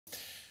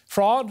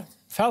Fraud,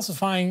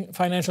 falsifying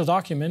financial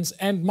documents,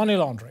 and money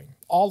laundering.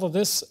 All of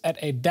this at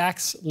a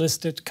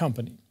DAX-listed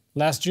company.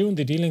 Last June,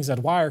 the dealings at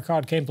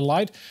Wirecard came to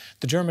light.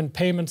 The German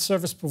payment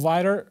service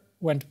provider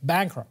went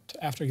bankrupt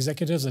after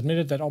executives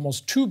admitted that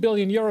almost 2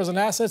 billion euros in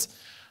assets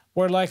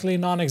were likely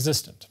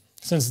non-existent.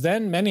 Since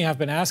then, many have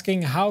been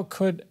asking, how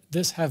could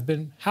this have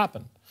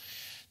happened?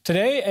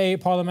 Today, a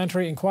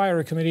parliamentary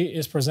inquiry committee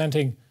is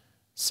presenting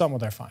some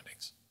of their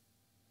findings.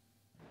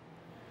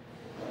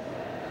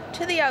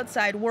 To the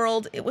outside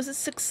world, it was a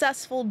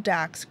successful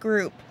DAX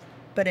group.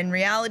 But in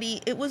reality,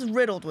 it was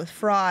riddled with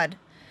fraud.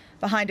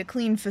 Behind a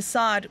clean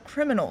facade,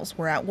 criminals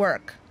were at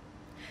work.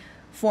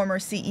 Former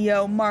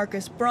CEO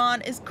Markus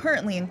Braun is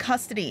currently in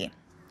custody.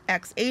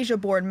 Ex-Asia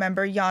board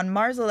member Jan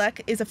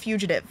Marsalek is a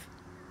fugitive.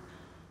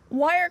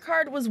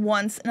 Wirecard was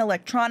once an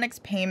electronics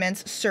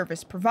payments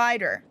service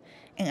provider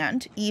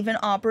and even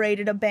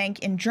operated a bank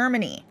in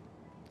Germany.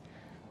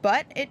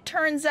 But it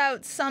turns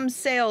out some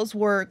sales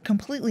were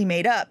completely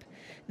made up.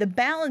 The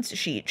balance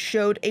sheet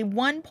showed a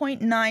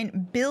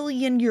 1.9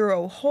 billion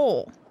euro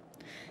hole.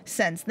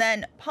 Since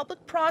then,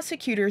 public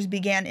prosecutors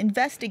began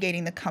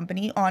investigating the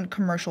company on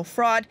commercial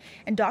fraud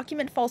and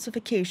document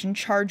falsification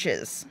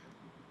charges.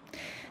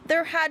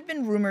 There had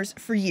been rumors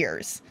for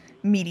years.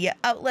 Media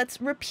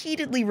outlets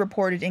repeatedly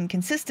reported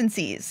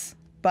inconsistencies.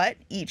 But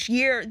each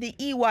year, the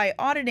EY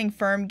auditing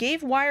firm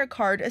gave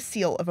Wirecard a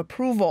seal of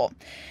approval.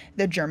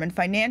 The German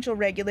financial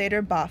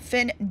regulator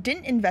Bafin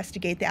didn't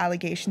investigate the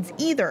allegations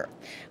either.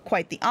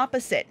 Quite the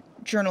opposite.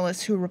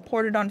 Journalists who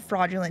reported on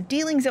fraudulent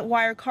dealings at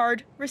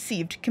Wirecard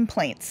received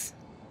complaints.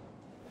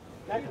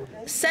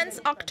 Since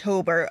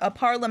October, a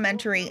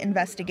parliamentary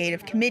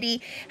investigative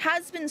committee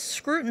has been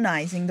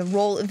scrutinizing the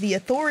role of the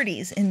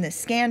authorities in this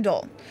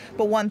scandal.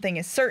 But one thing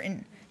is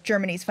certain,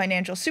 Germany's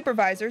financial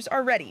supervisors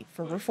are ready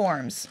for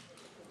reforms.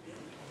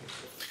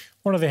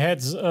 One of the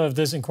heads of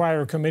this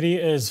inquiry committee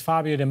is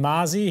Fabio De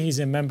Masi. He's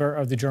a member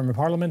of the German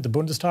parliament, the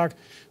Bundestag,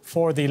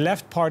 for the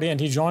Left Party, and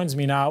he joins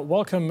me now.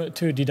 Welcome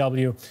to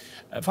DW.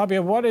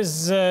 Fabio, what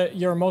is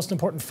your most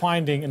important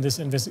finding in this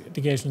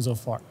investigation so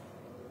far?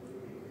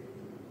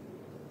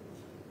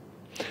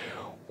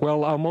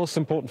 Well, our most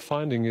important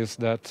finding is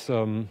that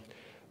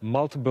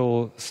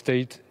multiple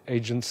state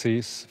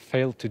agencies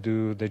failed to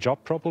do their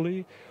job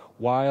properly,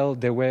 while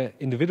there were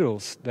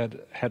individuals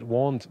that had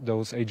warned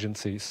those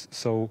agencies.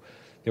 So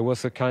there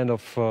was a kind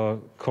of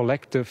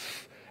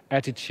collective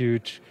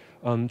attitude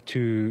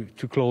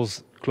to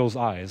close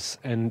eyes.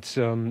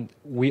 And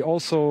we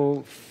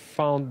also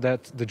found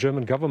that the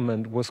German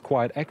government was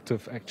quite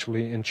active,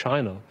 actually, in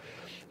China,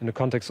 in the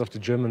context of the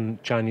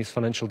German-Chinese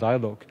financial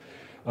dialogue,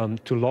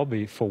 to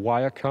lobby for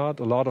Wirecard.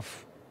 A lot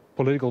of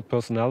political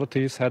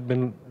personalities had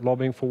been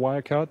lobbying for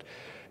Wirecard.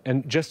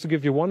 And just to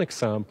give you one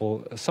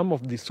example, some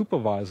of the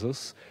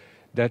supervisors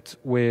that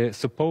were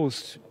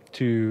supposed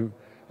to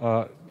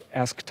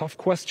ask tough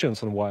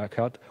questions on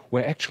Wirecard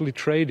were actually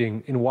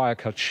trading in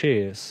Wirecard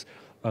shares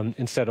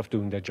instead of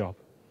doing their job.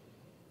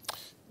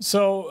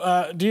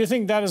 So do you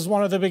think that is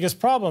one of the biggest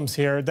problems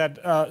here,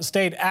 that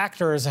state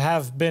actors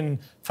have been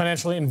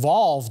financially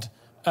involved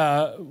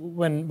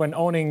when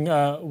owning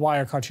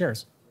Wirecard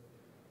shares?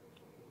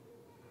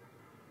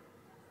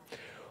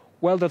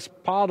 Well, that's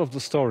part of the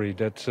story,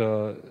 that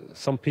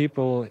some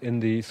people in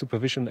the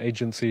supervision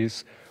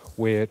agencies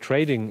were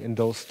trading in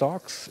those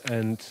stocks,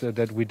 and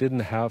that we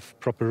didn't have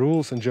proper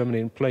rules in Germany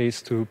in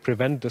place to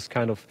prevent this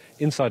kind of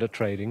insider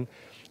trading,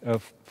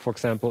 for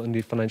example, in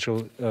the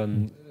Financial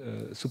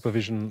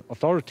Supervision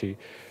Authority.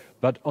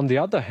 But on the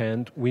other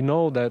hand, we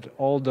know that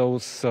all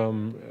those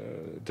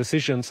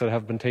decisions that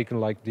have been taken,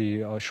 like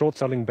the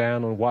short-selling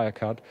ban on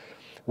Wirecard,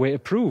 were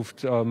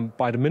approved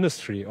by the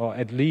ministry, or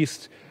at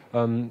least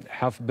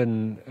have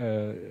been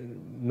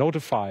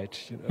notified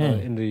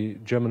in the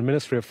German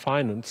Ministry of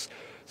Finance.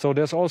 So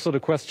there's also the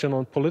question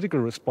on political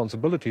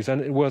responsibilities.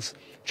 And it was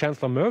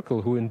Chancellor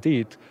Merkel who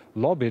indeed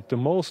lobbied the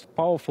most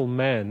powerful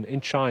man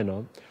in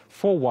China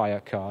for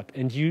Wirecard.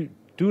 And you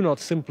do not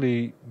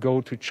simply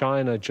go to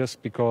China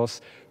just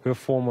because her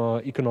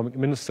former economic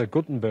minister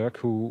Gutenberg,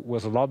 who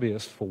was a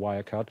lobbyist for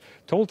Wirecard,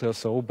 told her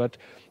so. But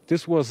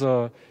this was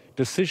a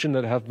decision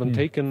that have been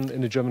taken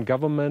in the German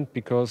government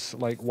because,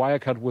 like,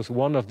 Wirecard was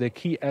one of their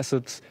key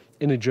assets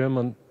in the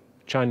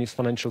German-Chinese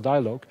financial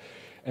dialogue.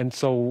 And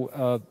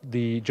so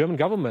the German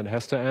government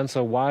has to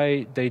answer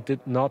why they did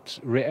not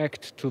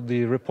react to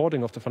the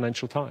reporting of the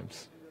Financial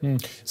Times.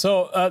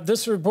 So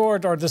this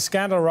report, or this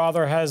scandal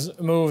rather, has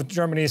moved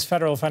Germany's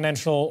federal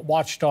financial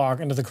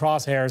watchdog into the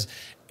crosshairs.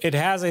 It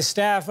has a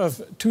staff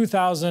of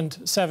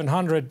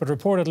 2,700, but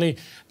reportedly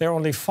there are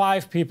only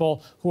 5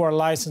 people who are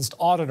licensed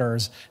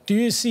auditors. Do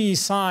you see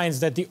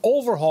signs that the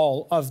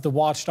overhaul of the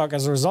watchdog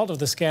as a result of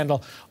the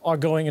scandal are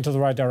going into the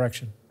right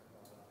direction?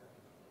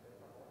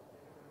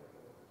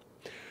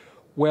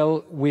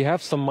 Well, we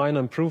have some minor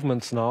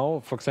improvements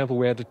now. For example,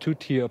 we had a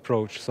 2-tier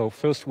approach. So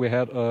first we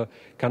had a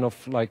kind of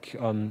like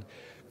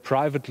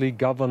privately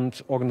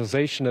governed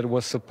organization that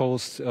was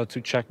supposed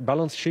to check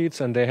balance sheets,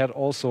 and they had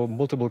also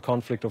multiple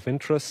conflict of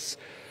interests.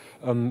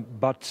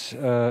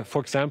 For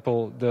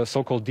example, the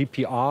so-called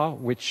DPR,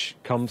 which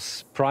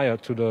comes prior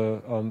to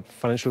the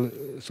financial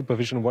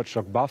supervision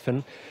watchdog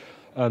Bafin,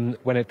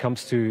 when it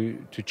comes to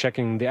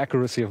checking the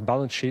accuracy of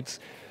balance sheets,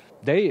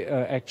 they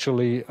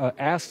actually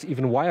asked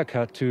even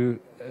Wirecard to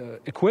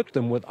equip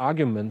them with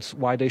arguments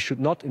why they should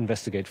not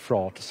investigate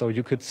fraud. So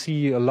you could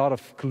see a lot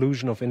of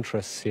collusion of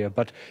interests here.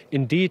 But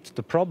indeed,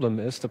 the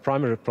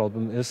primary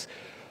problem is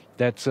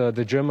that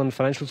the German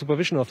Financial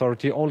Supervision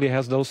Authority only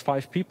has those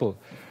 5 people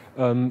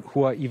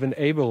who are even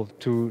able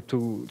to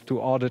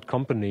audit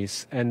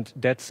companies. And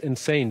that's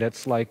insane.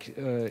 That's like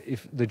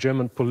if the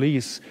German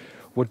police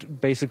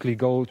would basically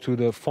go to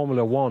the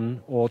Formula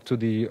One or to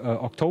the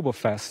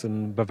Oktoberfest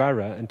in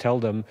Bavaria and tell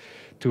them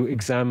to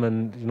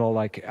examine,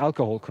 like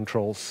alcohol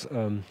controls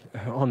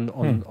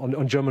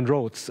on German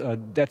roads.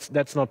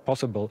 That's not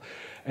possible.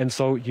 And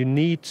so you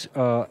need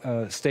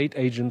a state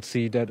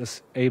agency that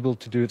is able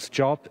to do its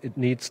job. It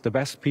needs the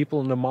best people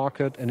in the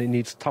market, and it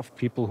needs tough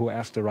people who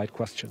ask the right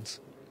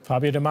questions.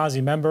 Fabio De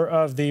Masi, member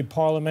of the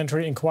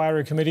Parliamentary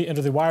Inquiry Committee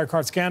into the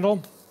Wirecard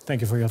scandal. Thank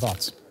you for your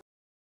thoughts.